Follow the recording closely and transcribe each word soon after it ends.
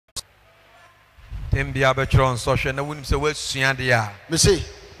Me see.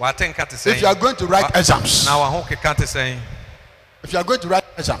 If you are going to write exams, if you are going to write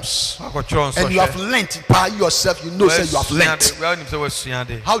exams, and you have learnt by yourself, you know, say you have learnt.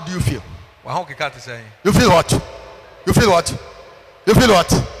 How do you feel? You feel what? You feel what? You feel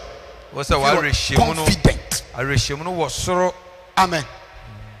what? Confident. Amen.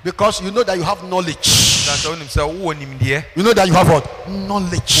 Because you know that you have knowledge. You know that you have what?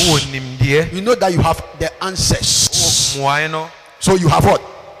 Knowledge. You know that you have the answers. So you have what?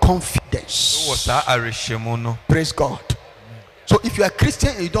 Confidence. Praise God. So if you are a Christian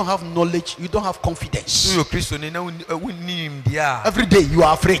and you don't have knowledge, you don't have confidence. Every day you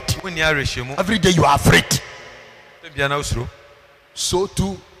are afraid. Every day you are afraid. So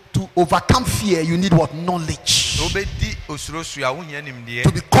to overcome fear, you need what? Knowledge. To be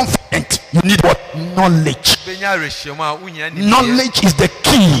confident, you need what? Knowledge. Knowledge is the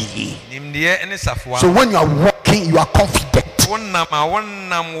key. So when you are walking, you are confident.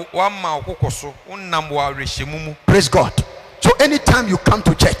 Praise God. So anytime you come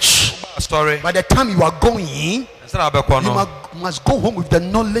to church, by the time you are going, you must go home with the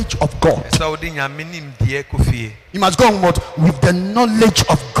knowledge of God. You must go home with the knowledge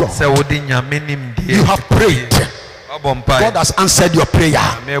of God. You have prayed. God has answered your prayer.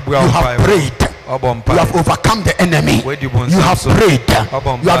 You have prayed. You have overcome the enemy. You have prayed.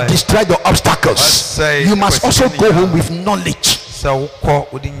 You have destroyed the obstacles. You must also go home with knowledge. If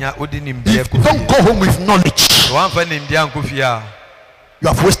you don't go home with knowledge, you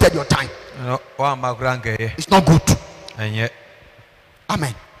have wasted your time. It's not good.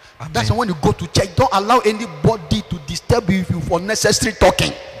 Amen. That's why when you go to church, don't allow anybody to disturb you for unnecessary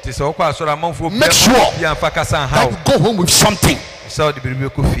talking. Make sure that you go home with something.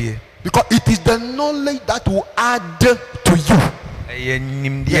 Because it is the knowledge that will add to you. Yes.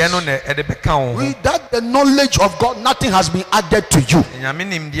 Without the knowledge of God, nothing has been added to you. So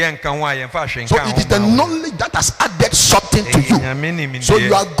it is the knowledge that has added something to you. So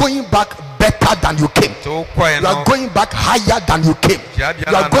you are going back better than you came. You are going back higher than you came. You are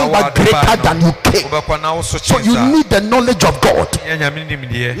going back greater than you came. So you need the knowledge of God.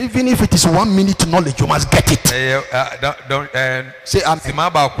 Even if it is 1 minute knowledge, you must get it. Say amen.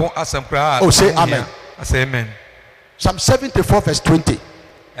 Oh, say amen. Say amen. Psalm 74 verse 20.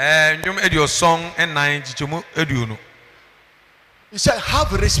 He said,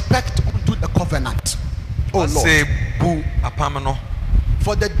 have respect unto the covenant, oh Lord,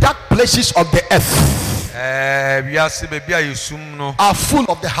 for the dark places of the earth are full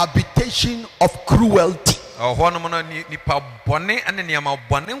of the habitation of cruelty.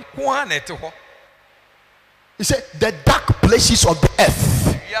 He said, the dark places of the earth,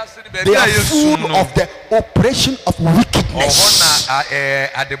 they are full of the operation of wickedness.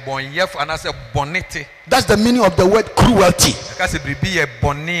 That's the meaning of the word cruelty.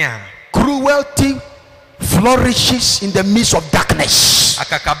 Cruelty flourishes in the midst of darkness.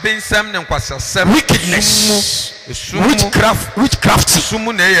 Wickedness, witchcraft,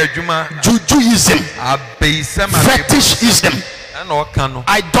 jujuism, fetishism,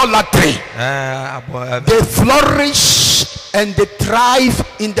 idolatry, they flourish and they thrive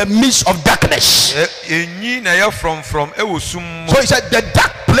in the midst of darkness. So he said, the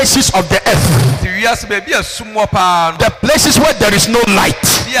dark places of the earth, the places where there is no light,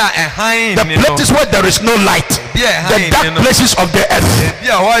 the places where there is no light, the dark places of the earth,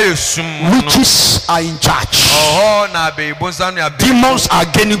 witches are in charge, demons are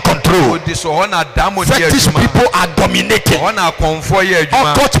gaining control, fetish people are dominating,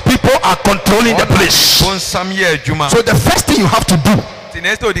 occult people are controlling the place. So the first thing you have to do to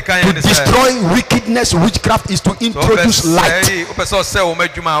destroy wickedness, witchcraft, is to introduce light.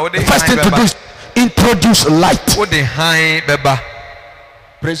 The first thing to do is introduce light.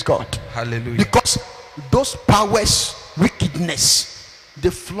 Praise God. Hallelujah. Because those powers, wickedness, they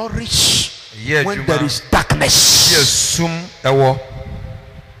flourish when there is darkness.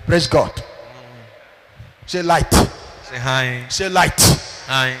 Praise God. Say light. Say light.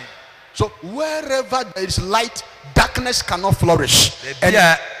 So wherever there is light, darkness cannot flourish, and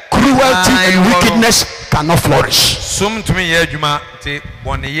cruelty and wickedness cannot flourish.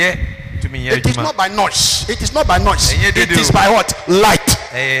 It is not by noise. It is not by noise. It is by what? Light.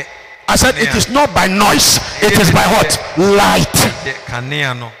 I said it is not by noise. It is by what? Light.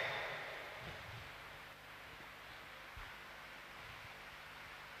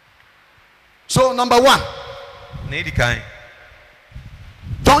 So number 1,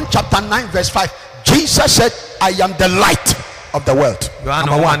 John chapter 9 verse 5, Jesus said, I am the light of the world.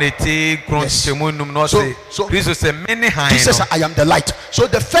 Number 1. Yes. So Jesus said, I am the light. So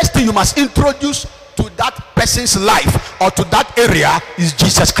the first thing you must introduce to that person's life or to that area is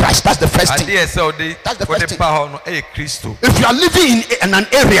Jesus Christ. That's the first thing. That's the first thing. If you are living in an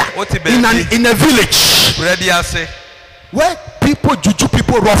area, in a village where juju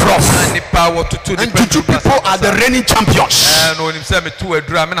people rough, and juju people are the reigning champions, it's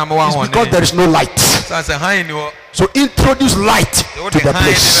because there is no light. So introduce light to the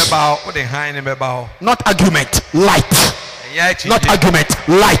place. Not argument, light. Not argument,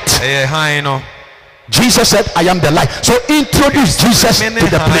 light. Jesus said, I am the light. So introduce Jesus to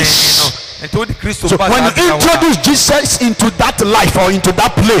the place. So when you introduce Jesus into that life or into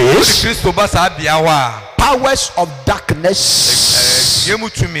that place, powers of darkness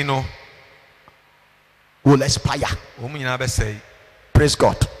will expire. Praise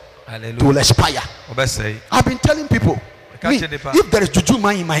God. It will expire. I've been telling people, if there is juju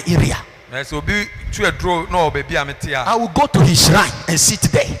man in my area, I will go to his shrine and sit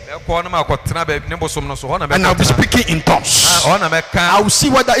there, and I'll be speaking in tongues. I will see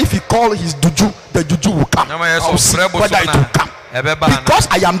whether if he call his juju, the juju will come. I will see whether it will come. Because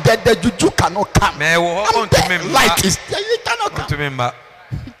I am dead, the juju cannot come. I'm dead. Light is there, it cannot come.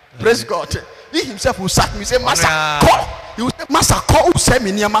 Praise God. He himself will sack me, say, Master, call. He will say, Master, call. Say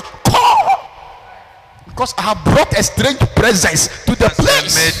me, call. Because I have brought a strange presence to the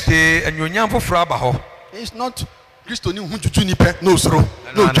place. It's not Christo no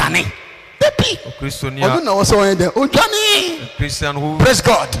Johnny. Baby. Praise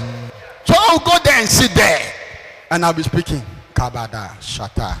God. So I'll go there and sit there, and I'll be speaking. Kabada,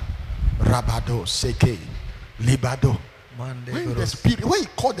 Shata, Rabado, Seke, Libado. When the spirit, when he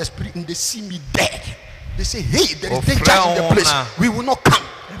called the spirit and they see me there, they say, hey, there is danger in the place. We will not come.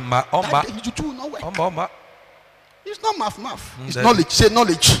 It's not math. It's knowledge. Say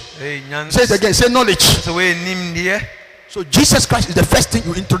knowledge. Say it again. Say knowledge. So Jesus Christ is the first thing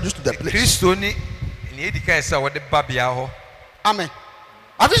you introduce to the place. Amen.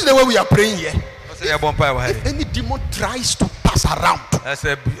 Have you seen the way we are praying here? If any demon tries to pass around,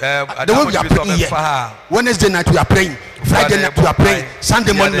 the way we are praying here, Wednesday night we are praying, Friday night we are praying,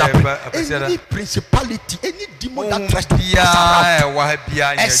 Sunday morning we are praying. Any principality, any demon that tries to pass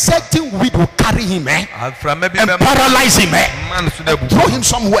around, a certain weed will carry him, and paralyze him, and throw him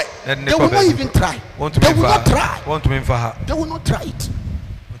somewhere. They will not even try. They will not try. They will not try it.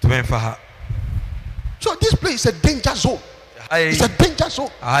 So this place is a danger zone. It's a danger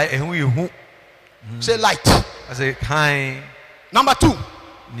zone. Say light. I say hi. Number 2.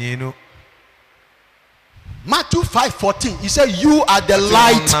 Matthew 5:14. He said, "You are the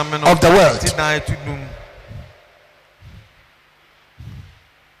light of the world."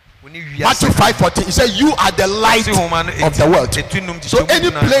 Matthew 5:14. He said, "You are the light of the world." So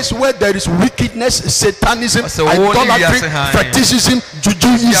any place where there is wickedness, satanism, idolatry, fetishism,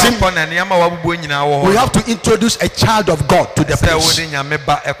 jujuism, we have to introduce a child of God to the place.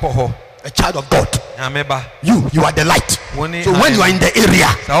 A child of God. You are the light. So when you are in the area,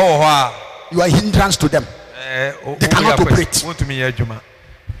 you are a hindrance to them. They cannot operate.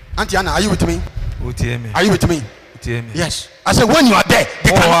 Auntie Anna, are you with me? Are you with me? Yes. I said when you are there, they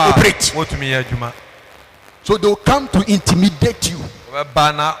cannot operate. So they will come to intimidate you.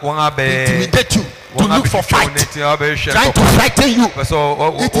 Intimidate you. To look for fight, trying to frighten you.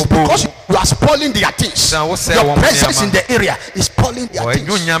 It is because you are spoiling their things. Your presence in the area is spoiling their things.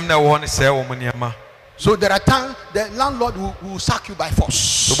 So there are times the landlord will sack you by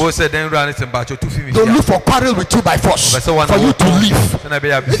force. They'll look for quarrel with you by force for you to leave.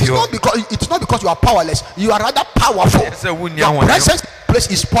 It's not because you are powerless. You are rather powerful. Your presence place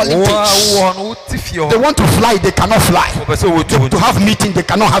is spoiling things. They want to fly, they cannot fly. To have meeting, they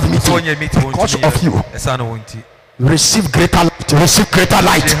cannot have meeting because of you. Receive greater light. Receive greater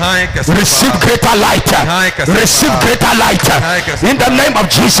light. Receive greater light. Receive greater light. In the name of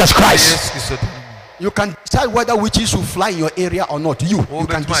Jesus Christ. You can decide whether witches will fly in your area or not. You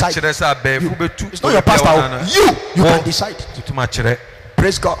can decide. It's not your pastor. You can decide.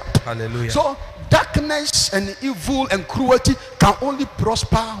 Praise God. Hallelujah. So darkness and evil and cruelty can only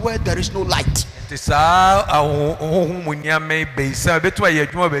prosper where there is no light. So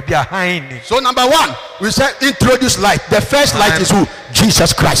number 1, we said introduce light. The first light is who?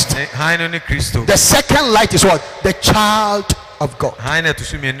 Jesus Christ. The second light is what? The child of God.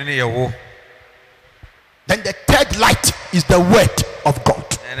 Then the third light is the word of God.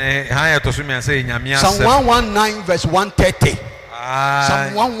 Psalm 119 verse 130.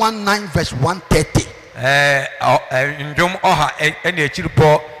 Psalm 119 verse 130.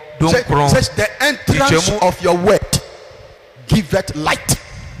 Says the entrance of your word giveth light.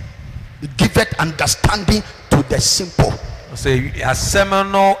 It giveth understanding to the simple.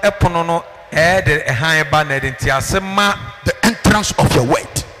 The entrance of your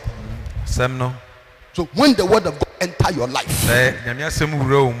word. So when the word of God enter your life,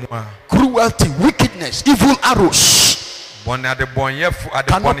 cruelty, wickedness, evil arrows cannot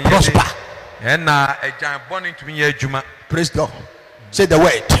prosper. Praise God. Say the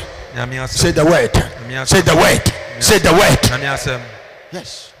word. Say the word. Say the word. Say the word.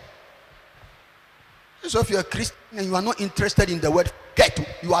 Yes. So if you're a Christian and you are not interested in the word,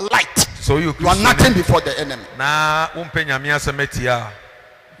 you are light. So you are nothing before the enemy.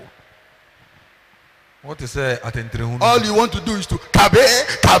 What is it? All you want to do is to get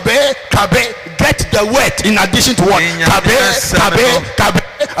the word in addition to what? Get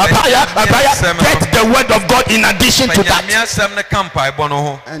the word of God in addition to that.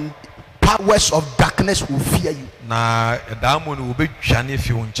 And powers of darkness will fear you.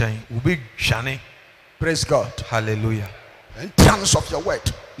 Praise God. Hallelujah. Entrance of your word.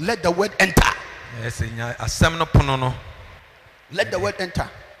 Let the word enter. Let the word enter.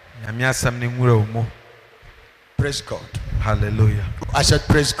 Praise God. Hallelujah. I said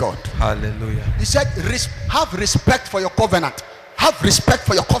praise God. Hallelujah. He said have respect for your covenant. Have respect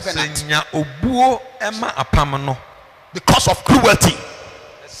for your covenant. Because of cruelty.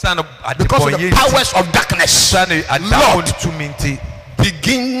 Because of the powers of darkness. Lord,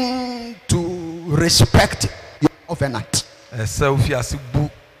 begin to respect your covenant.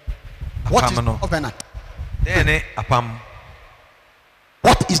 What is the covenant?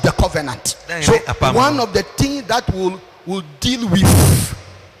 What is the covenant? So one of the things that will deal with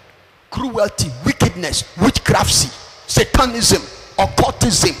cruelty, wickedness, witchcraft, satanism,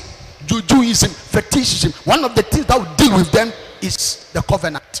 occultism, jujuism, fetishism, one of the things that will deal with them is the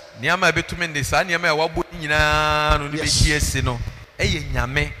covenant.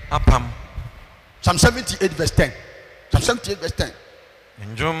 Psalm 78 verse 10. Psalm 78 verse 10.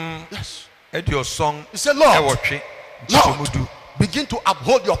 Yes. He said, Lord, begin to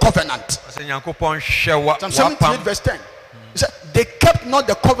uphold your covenant. Psalm 78 verse 10. He said, they kept not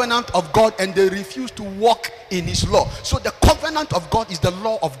the covenant of God and they refused to walk in his law. So the covenant of God is the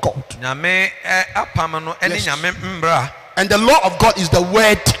law of God. Yes. And the law of God is the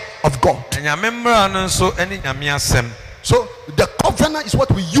word of God. So the covenant is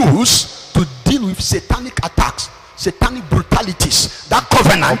what we use to deal with satanic attacks, satanic brutalities. That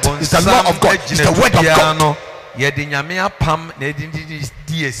covenant is the law of God, is the word of God.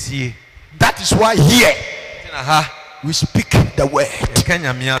 That is why here we speak the word.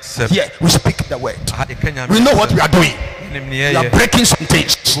 Here we speak the word. We know what we are doing. We are breaking some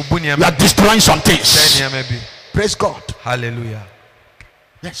things. We are destroying some things. Praise God. Hallelujah.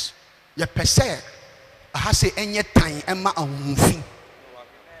 Yes. You say I have say any time Emma on moving.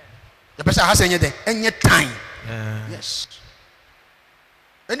 The person has any time. Yes.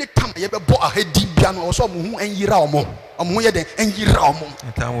 Anytime you ever bought a head deep piano or some and year or more, because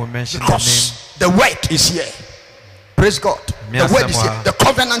the word is here. Praise God. The word is here. The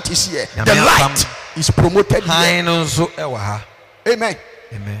covenant is here. The light is promoted here. Amen.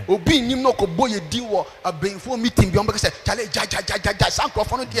 Amen. Obi nim no ko boye di wo abenfo meeting bi on be say chale ja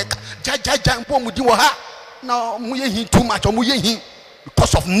sankrofo de ja mpo mu di wo ha na mu ye hin too much mu ye hin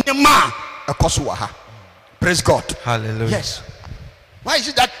because of nema ekoso wo ha. Praise God. Hallelujah. Yes. Why is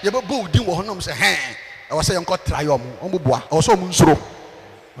it that you bo di wo no say I was say yonko try om boa also mu nsuro.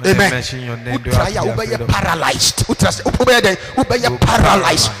 Amen. Try you be paralyzed. You be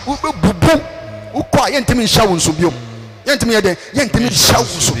paralyzed. You be bubu. You kwa yentimi nsha wo nso biom. Yentimi shout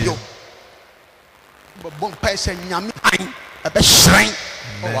so yo. Bon person nyame han ebe shrine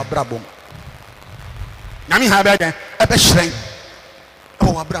o abrabom. Nyame han ebe shrine o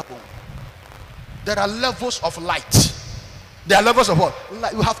abrabom. There are levels of light. There are levels of what?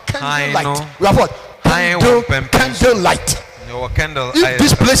 Like you have candle light. We have what? Candle light. If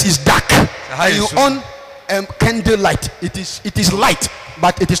this place is dark and you on candle light, it is light,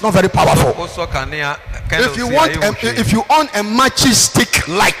 but it is not very powerful. If you on a matches stick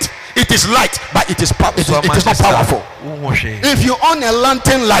light, it is light, but it is not powerful. If you on a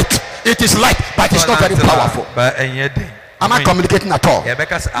lantern light, it is light, but it's not very powerful. Am I communicating at all?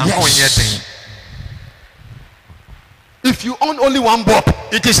 Yes. If you own only one bulb,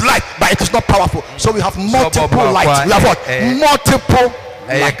 it is light, but it is not powerful. So we have multiple lights. We have what? Multiple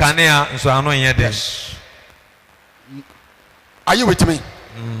lights. Yes. Are you with me?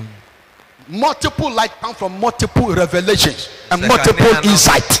 Multiple light come from multiple revelations and multiple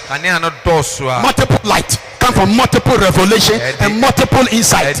insight. Multiple light come from multiple revelation and multiple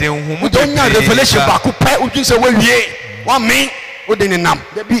insight. We don't need revelation back. We just say we one me. We didn't know.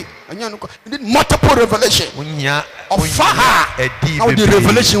 You need multiple revelation. Of far. Now the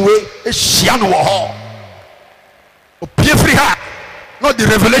revelation way is Shiano. Free her. Not the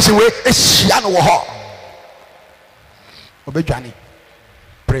revelation way is Shiano. Obey.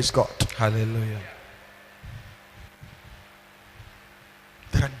 Praise God. Hallelujah.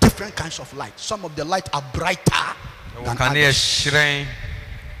 There are different kinds of light. Some of the light are brighter than others.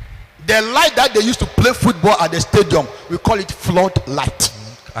 The light that they used to play football at the stadium, we call it flood light.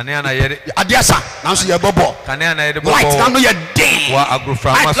 Adiasa, now see your bubble. Light, now you're day.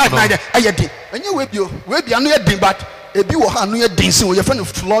 Light, and you will be another but if you are another dancing with your friend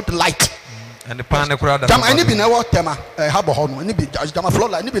flood light. And the pan Jam, I need to know what tema, harbor horn, and be Jama flood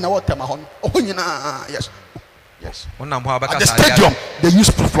light, and be know what tema horn. Oh, yes. Yes. At the stadium, they use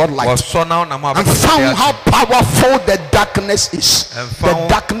floodlights and found how powerful the darkness is. The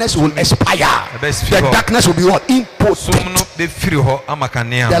darkness will expire. The darkness will be what? Impotent.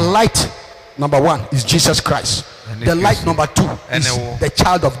 The light number 1 is Jesus Christ. The light number 2 is the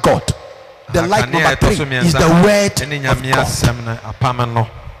child of God. The light number 3 is the word of God.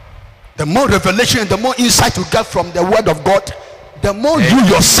 The more revelation, the more insight you get from the word of God, the more you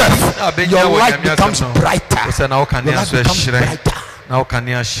yourself, your light becomes brighter. Your light becomes brighter.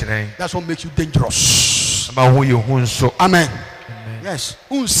 That's what makes you dangerous. Amen. Yes.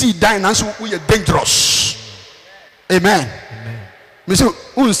 See dying and so we are dangerous. Amen. Me say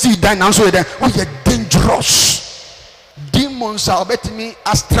see dying and so we are dangerous. Demons are betting me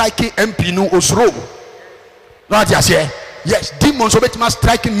a striking MP no Osro. Right, yes, demons are betting me a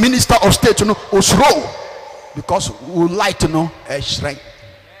striking minister of state no Osro. Because we light to know a shrine.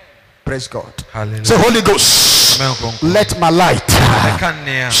 Praise God. Hallelujah. Say Holy Ghost, let my light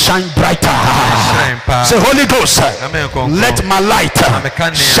shine brighter. Say Holy Ghost, let my light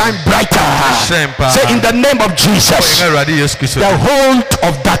shine brighter. Say in the name of Jesus, the hold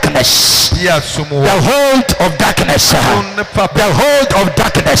of darkness, the hold of darkness, the hold of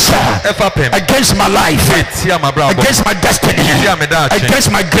darkness against my life, against my destiny, against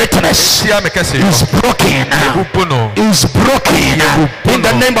my greatness is broken. Is broken in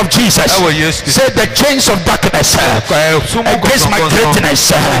the name of Jesus. Say the chains of darkness against my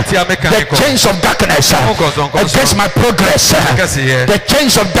greatness, the chains of darkness against my progress, the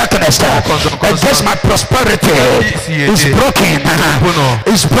chains of darkness against my prosperity is broken.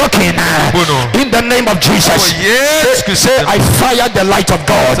 Is broken in the name of Jesus. Say I fire the light of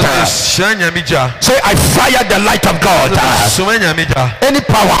God. Say I fire the light of God. Any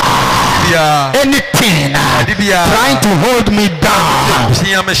power, anything trying to hold me down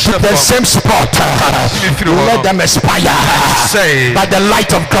to the same spot, let them expire by the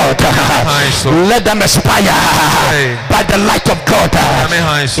light of God. Let them expire by the light of God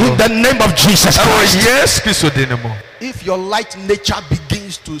in the name of Jesus Christ. If your light nature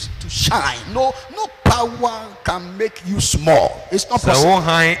begins to shine, no power can make you small. It's not possible.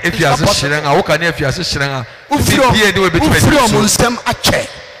 It's not possible.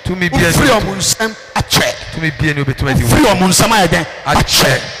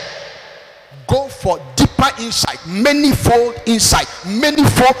 Go for deeper insight, manifold insight,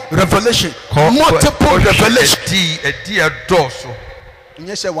 manifold revelation, multiple revelation.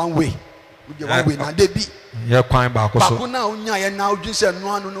 You say one way. One way now they be. Yeah, quite back. Now you say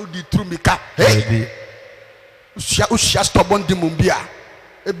no di through me ka. Hey. Usha stubborn dimumbia.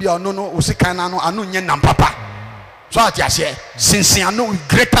 Ebi no usikana no anu nye nam papa. So I say since I know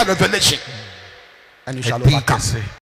greater revelation and you shall overcome.